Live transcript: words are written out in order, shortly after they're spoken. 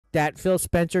that Phil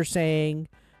Spencer saying,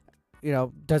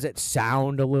 does it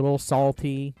sound a little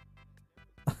salty?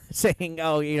 Saying,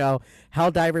 oh,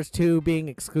 Helldivers 2 being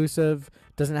exclusive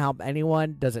doesn't help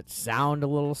anyone. Does it sound a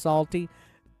little salty?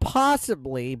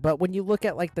 Possibly, but when you look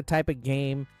at like the type of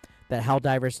game that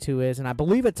Helldivers 2 is, and I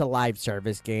believe it's a live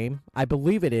service game. I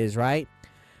believe it is, right?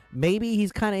 Maybe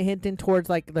he's kind of hinting towards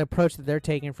like the approach that they're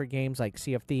taking for games like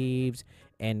Sea of Thieves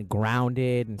and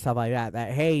Grounded and stuff like that.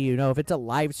 That, hey, if it's a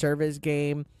live service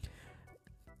game,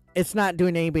 it's not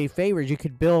doing anybody favors. You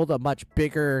could build a much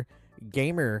bigger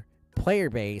gamer player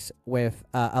base with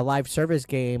a live service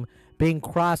game being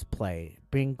cross-play,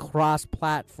 being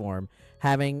cross-platform,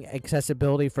 having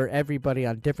accessibility for everybody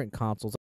on different consoles.